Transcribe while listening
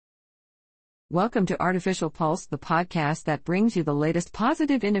Welcome to Artificial Pulse, the podcast that brings you the latest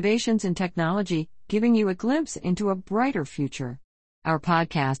positive innovations in technology, giving you a glimpse into a brighter future. Our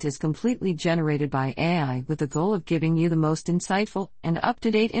podcast is completely generated by AI with the goal of giving you the most insightful and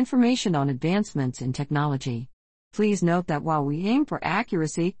up-to-date information on advancements in technology. Please note that while we aim for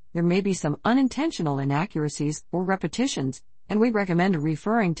accuracy, there may be some unintentional inaccuracies or repetitions, and we recommend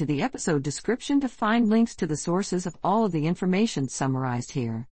referring to the episode description to find links to the sources of all of the information summarized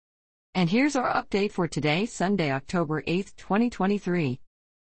here. And here's our update for today, Sunday, October 8, 2023.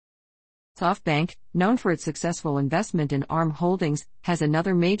 SoftBank, known for its successful investment in ARM Holdings, has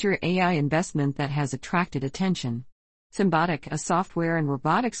another major AI investment that has attracted attention. Symbotic, a software and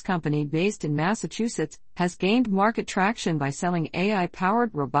robotics company based in Massachusetts, has gained market traction by selling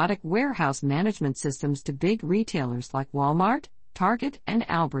AI-powered robotic warehouse management systems to big retailers like Walmart, Target, and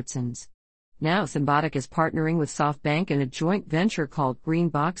Albertsons. Now Symbotic is partnering with SoftBank in a joint venture called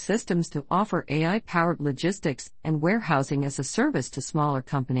Greenbox Systems to offer AI-powered logistics and warehousing as a service to smaller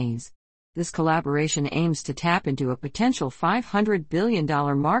companies. This collaboration aims to tap into a potential $500 billion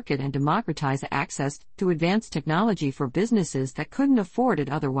market and democratize access to advanced technology for businesses that couldn't afford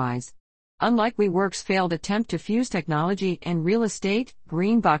it otherwise. Unlike WeWork's failed attempt to fuse technology and real estate,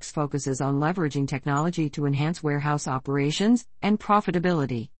 Greenbox focuses on leveraging technology to enhance warehouse operations and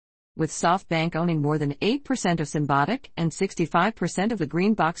profitability. With SoftBank owning more than 8% of Symbotic and 65% of the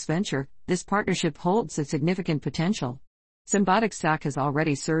Greenbox venture, this partnership holds a significant potential. Symbotic stock has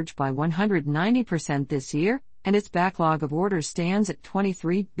already surged by 190% this year, and its backlog of orders stands at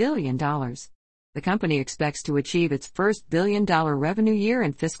 $23 billion. The company expects to achieve its first billion-dollar revenue year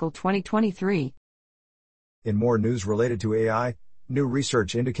in fiscal 2023. In more news related to AI, new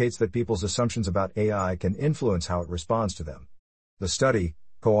research indicates that people's assumptions about AI can influence how it responds to them. The study,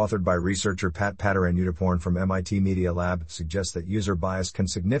 co-authored by researcher Pat Padaran-Udaporn from MIT Media Lab, suggests that user bias can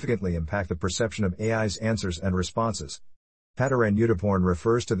significantly impact the perception of AI's answers and responses. Padaran-Udaporn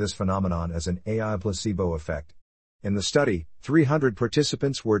refers to this phenomenon as an AI placebo effect. In the study, 300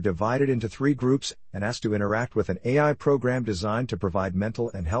 participants were divided into 3 groups and asked to interact with an AI program designed to provide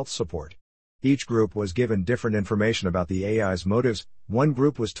mental and health support. Each group was given different information about the AI's motives. One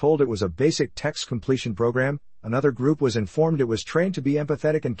group was told it was a basic text completion program, another group was informed it was trained to be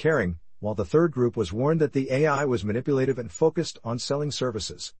empathetic and caring, while the third group was warned that the AI was manipulative and focused on selling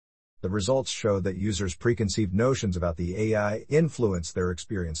services. The results showed that users' preconceived notions about the AI influenced their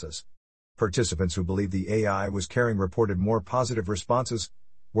experiences. Participants who believed the AI was caring reported more positive responses,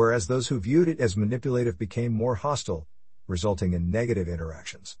 whereas those who viewed it as manipulative became more hostile, resulting in negative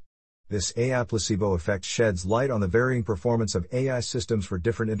interactions. This AI placebo effect sheds light on the varying performance of AI systems for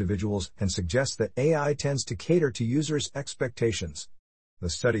different individuals and suggests that AI tends to cater to users' expectations. The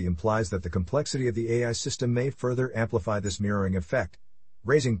study implies that the complexity of the AI system may further amplify this mirroring effect,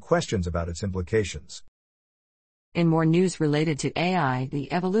 raising questions about its implications. In more news related to AI,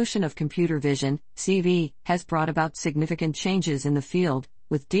 the evolution of computer vision, CV, has brought about significant changes in the field,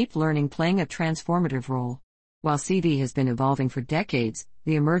 with deep learning playing a transformative role. While CV has been evolving for decades,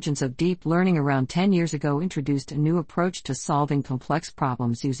 the emergence of deep learning around 10 years ago introduced a new approach to solving complex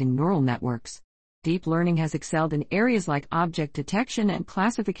problems using neural networks. Deep learning has excelled in areas like object detection and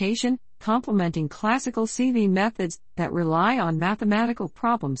classification, complementing classical CV methods that rely on mathematical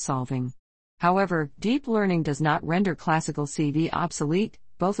problem solving. However, deep learning does not render classical CV obsolete.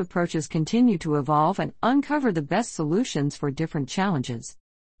 Both approaches continue to evolve and uncover the best solutions for different challenges.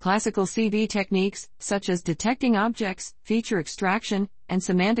 Classical CV techniques, such as detecting objects, feature extraction, and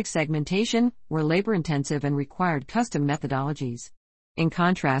semantic segmentation, were labor-intensive and required custom methodologies. In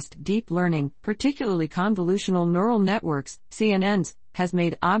contrast, deep learning, particularly convolutional neural networks, CNNs, has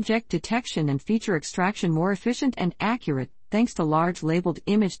made object detection and feature extraction more efficient and accurate, thanks to large labeled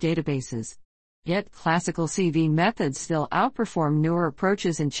image databases. Yet, classical CV methods still outperform newer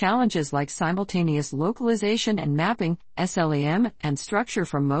approaches in challenges like simultaneous localization and mapping, SLAM, and structure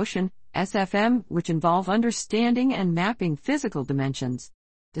from motion, SFM, which involve understanding and mapping physical dimensions.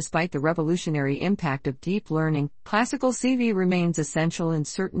 Despite the revolutionary impact of deep learning, classical CV remains essential in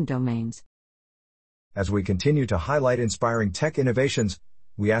certain domains. As we continue to highlight inspiring tech innovations,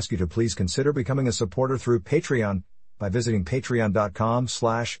 we ask you to please consider becoming a supporter through Patreon by visiting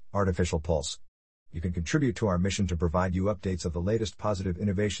patreon.com/artificialpulse. You can contribute to our mission to provide you updates of the latest positive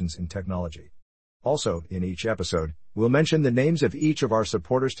innovations in technology. Also, in each episode, we'll mention the names of each of our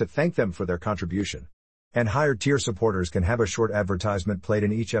supporters to thank them for their contribution. And higher tier supporters can have a short advertisement played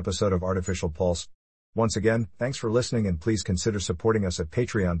in each episode of Artificial Pulse. Once again, thanks for listening and please consider supporting us at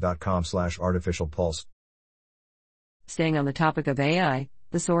patreon.com/artificialpulse. Staying on the topic of AI,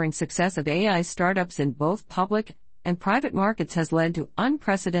 the soaring success of AI startups in both public and private markets has led to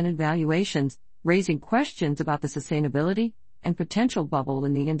unprecedented valuations, raising questions about the sustainability and potential bubble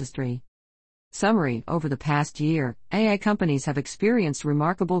in the industry. Summary: over the past year, AI companies have experienced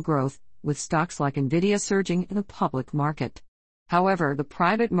remarkable growth, with stocks like Nvidia surging in the public market. However, the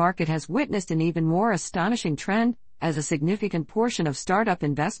private market has witnessed an even more astonishing trend, as a significant portion of startup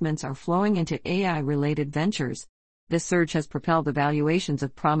investments are flowing into AI-related ventures. This surge has propelled the valuations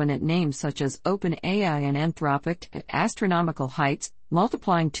of prominent names such as OpenAI and Anthropic to astronomical heights,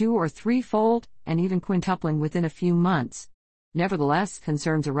 multiplying 2- or 3-fold, and even quintupling within a few months. Nevertheless,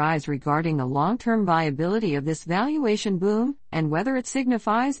 concerns arise regarding the long-term viability of this valuation boom, and whether it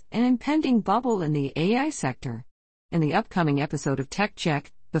signifies an impending bubble in the AI sector. In the upcoming episode of Tech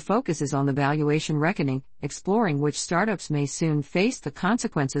Check, the focus is on the valuation reckoning, exploring which startups may soon face the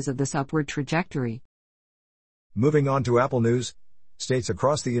consequences of this upward trajectory. Moving on to Apple news, states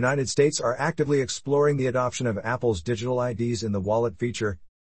across the United States are actively exploring the adoption of Apple's digital IDs in the wallet feature.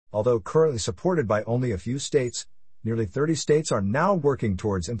 Although currently supported by only a few states, nearly 30 states are now working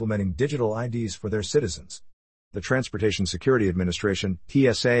towards implementing digital IDs for their citizens. The Transportation Security Administration,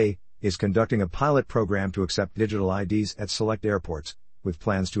 TSA, is conducting a pilot program to accept digital IDs at select airports, with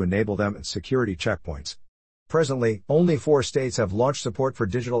plans to enable them at security checkpoints. Presently, only 4 states have launched support for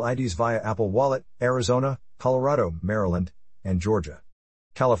digital IDs via Apple Wallet: Arizona, Colorado, Maryland, and Georgia.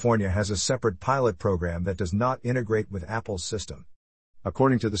 California has a separate pilot program that does not integrate with Apple's system.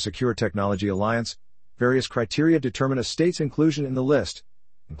 According to the Secure Technology Alliance, various criteria determine a state's inclusion in the list,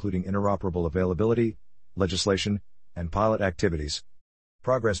 including interoperable availability, legislation, and pilot activities.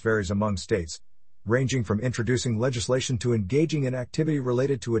 Progress varies among states, ranging from introducing legislation to engaging in activity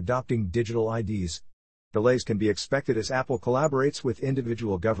related to adopting digital IDs. Delays can be expected as Apple collaborates with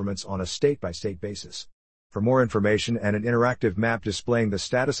individual governments on a state-by-state basis. For more information and an interactive map displaying the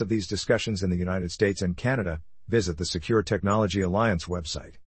status of these discussions in the United States and Canada, visit the Secure Technology Alliance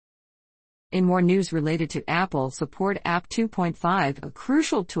website. In more news related to Apple, Support App 2.5, a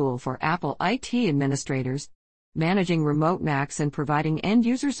crucial tool for Apple IT administrators. Managing remote Macs and providing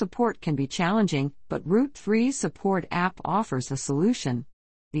end-user support can be challenging, but Root 3's Support App offers a solution.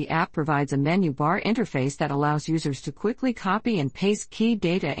 The app provides a menu bar interface that allows users to quickly copy and paste key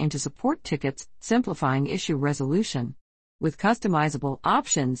data into support tickets, simplifying issue resolution. With customizable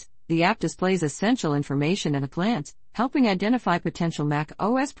options, the app displays essential information at a glance, helping identify potential Mac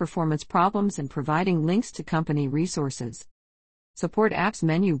OS performance problems and providing links to company resources. Support App's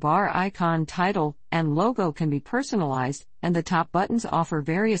menu bar icon, title, and logo can be personalized, and the top buttons offer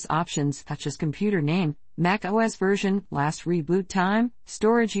various options such as computer name, Mac OS version, last reboot time,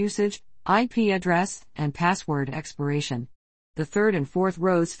 storage usage, IP address, and password expiration. The third and fourth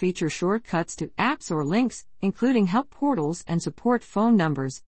rows feature shortcuts to apps or links, including help portals and support phone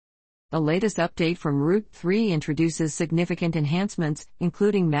numbers. The latest update from Root 3 introduces significant enhancements,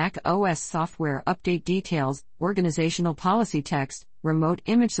 including Mac OS software update details, organizational policy text, remote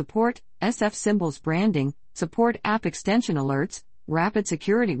image support, SF symbols branding, support app extension alerts, rapid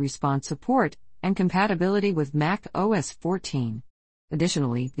security response support, and compatibility with Mac OS 14.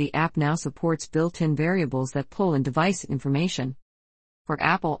 Additionally, the app now supports built-in variables that pull in device information. For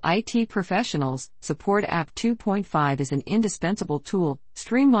Apple IT professionals, Support App 2.5 is an indispensable tool,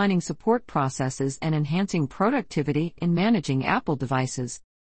 streamlining support processes and enhancing productivity in managing Apple devices.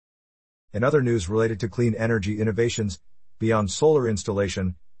 In other news related to clean energy innovations, beyond solar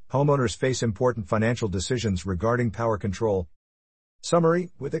installation, homeowners face important financial decisions regarding power control. Summary: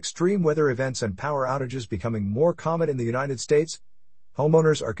 with extreme weather events and power outages becoming more common in the United States,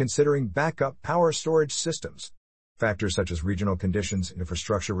 homeowners are considering backup power storage systems. Factors such as regional conditions,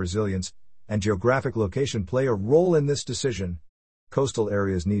 infrastructure resilience, and geographic location play a role in this decision. Coastal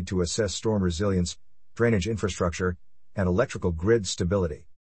areas need to assess storm resilience, drainage infrastructure, and electrical grid stability.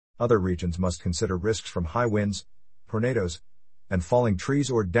 Other regions must consider risks from high winds, tornadoes, and falling trees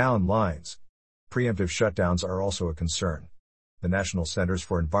or down lines. Preemptive shutdowns are also a concern. The National Centers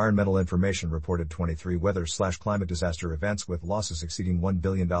for Environmental Information reported 23 weather/climate disaster events with losses exceeding $1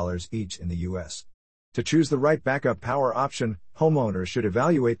 billion each in the U.S. To choose the right backup power option, homeowners should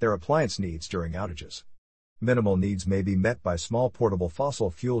evaluate their appliance needs during outages. Minimal needs may be met by small portable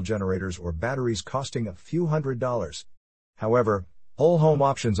fossil fuel generators or batteries costing a few $100s. However, whole home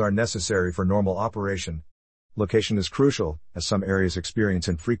options are necessary for normal operation. Location is crucial, as some areas experience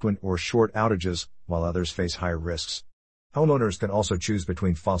infrequent or short outages, while others face higher risks. Homeowners can also choose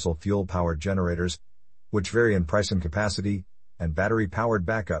between fossil fuel-powered generators, which vary in price and capacity, and battery-powered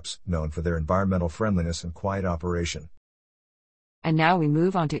backups, known for their environmental friendliness and quiet operation. And now we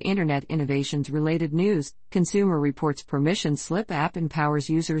move on to Internet innovations related news. Consumer Reports Permission Slip app empowers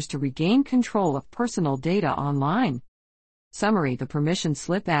users to regain control of personal data online. Summary: the Permission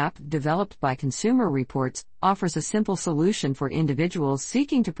Slip app, developed by Consumer Reports, offers a simple solution for individuals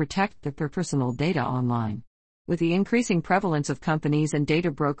seeking to protect their personal data online. With the increasing prevalence of companies and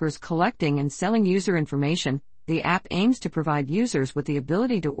data brokers collecting and selling user information, the app aims to provide users with the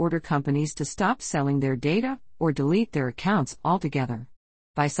ability to order companies to stop selling their data or delete their accounts altogether.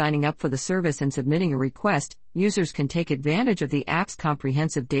 By signing up for the service and submitting a request, users can take advantage of the app's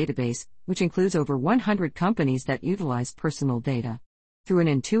comprehensive database, which includes over 100 companies that utilize personal data. Through an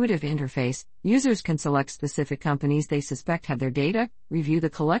intuitive interface, users can select specific companies they suspect have their data, review the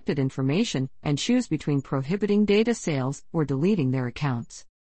collected information, and choose between prohibiting data sales or deleting their accounts.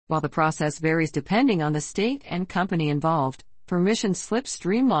 While the process varies depending on the state and company involved, Permission Slip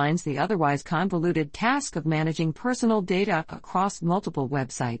streamlines the otherwise convoluted task of managing personal data across multiple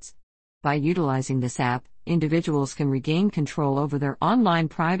websites. By utilizing this app, individuals can regain control over their online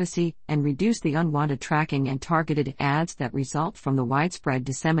privacy and reduce the unwanted tracking and targeted ads that result from the widespread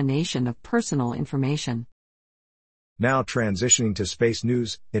dissemination of personal information. Now transitioning to space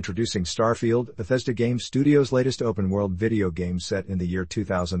news, introducing Starfield, Bethesda Game Studios' latest open-world video game set in the year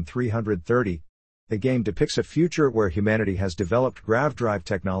 2330. The game depicts a future where humanity has developed grav drive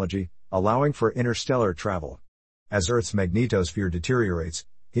technology, allowing for interstellar travel. As Earth's magnetosphere deteriorates,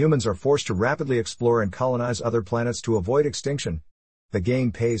 humans are forced to rapidly explore and colonize other planets to avoid extinction. The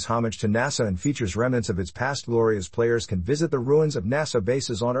game pays homage to NASA and features remnants of its past glory as players can visit the ruins of NASA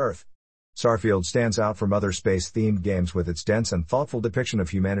bases on Earth. Starfield stands out from other space-themed games with its dense and thoughtful depiction of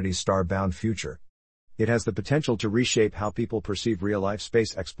humanity's star-bound future. It has the potential to reshape how people perceive real-life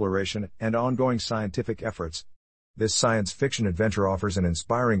space exploration and ongoing scientific efforts. This science fiction adventure offers an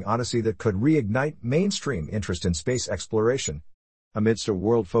inspiring odyssey that could reignite mainstream interest in space exploration. Amidst a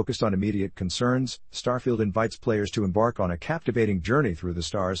world focused on immediate concerns, Starfield invites players to embark on a captivating journey through the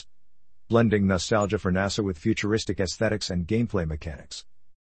stars, blending nostalgia for NASA with futuristic aesthetics and gameplay mechanics.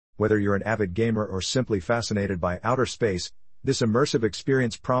 Whether you're an avid gamer or simply fascinated by outer space, this immersive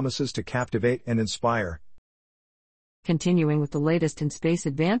experience promises to captivate and inspire. Continuing with the latest in space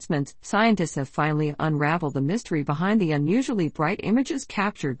advancements, scientists have finally unraveled the mystery behind the unusually bright images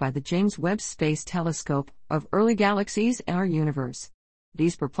captured by the James Webb Space Telescope of early galaxies in our universe.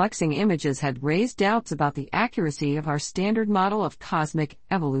 These perplexing images had raised doubts about the accuracy of our standard model of cosmic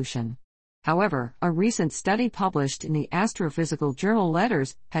evolution. However, a recent study published in the astrophysical journal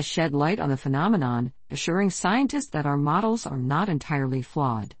Letters has shed light on the phenomenon, assuring scientists that our models are not entirely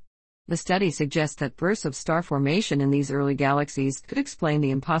flawed. The study suggests that bursts of star formation in these early galaxies could explain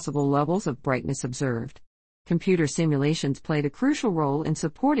the impossible levels of brightness observed. Computer simulations played a crucial role in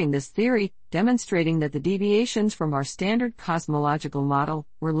supporting this theory, demonstrating that the deviations from our standard cosmological model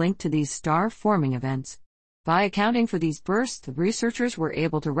were linked to these star-forming events. By accounting for these bursts, the researchers were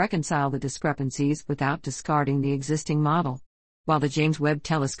able to reconcile the discrepancies without discarding the existing model. While the James Webb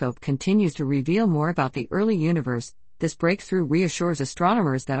Telescope continues to reveal more about the early universe, this breakthrough reassures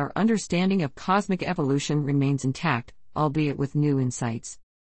astronomers that our understanding of cosmic evolution remains intact, albeit with new insights.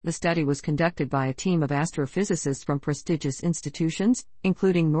 The study was conducted by a team of astrophysicists from prestigious institutions,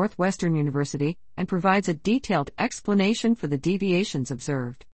 including Northwestern University, and provides a detailed explanation for the deviations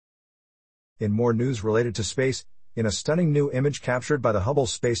observed. In more news related to space, in a stunning new image captured by the Hubble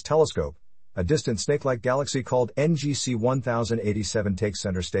Space Telescope, a distant snake-like galaxy called NGC 1087 takes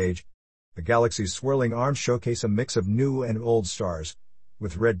center stage. The galaxy's swirling arms showcase a mix of new and old stars,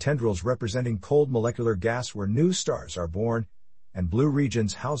 with red tendrils representing cold molecular gas where new stars are born, and blue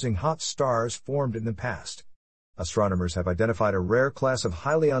regions housing hot stars formed in the past. Astronomers have identified a rare class of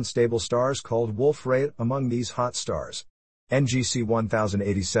highly unstable stars called Wolf-Rayet among these hot stars. NGC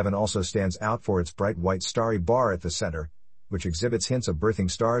 1087 also stands out for its bright white starry bar at the center, which exhibits hints of birthing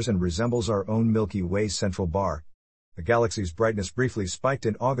stars and resembles our own Milky Way's central bar. The galaxy's brightness briefly spiked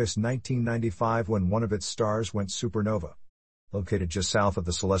in August 1995 when one of its stars went supernova. Located just south of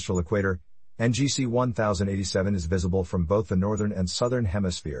the celestial equator, NGC 1087 is visible from both the northern and southern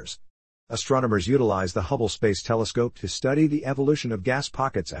hemispheres. Astronomers utilize the Hubble Space Telescope to study the evolution of gas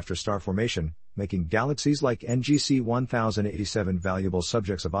pockets after star formation, making galaxies like NGC 1087 valuable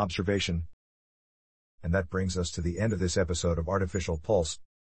subjects of observation. And that brings us to the end of this episode of Artificial Pulse.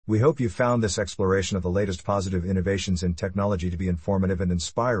 We hope you found this exploration of the latest positive innovations in technology to be informative and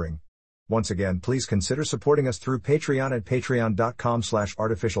inspiring. Once again, please consider supporting us through Patreon at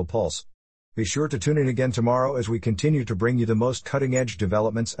patreon.com/artificialpulse. Be sure to tune in again tomorrow as we continue to bring you the most cutting-edge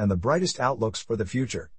developments and the brightest outlooks for the future.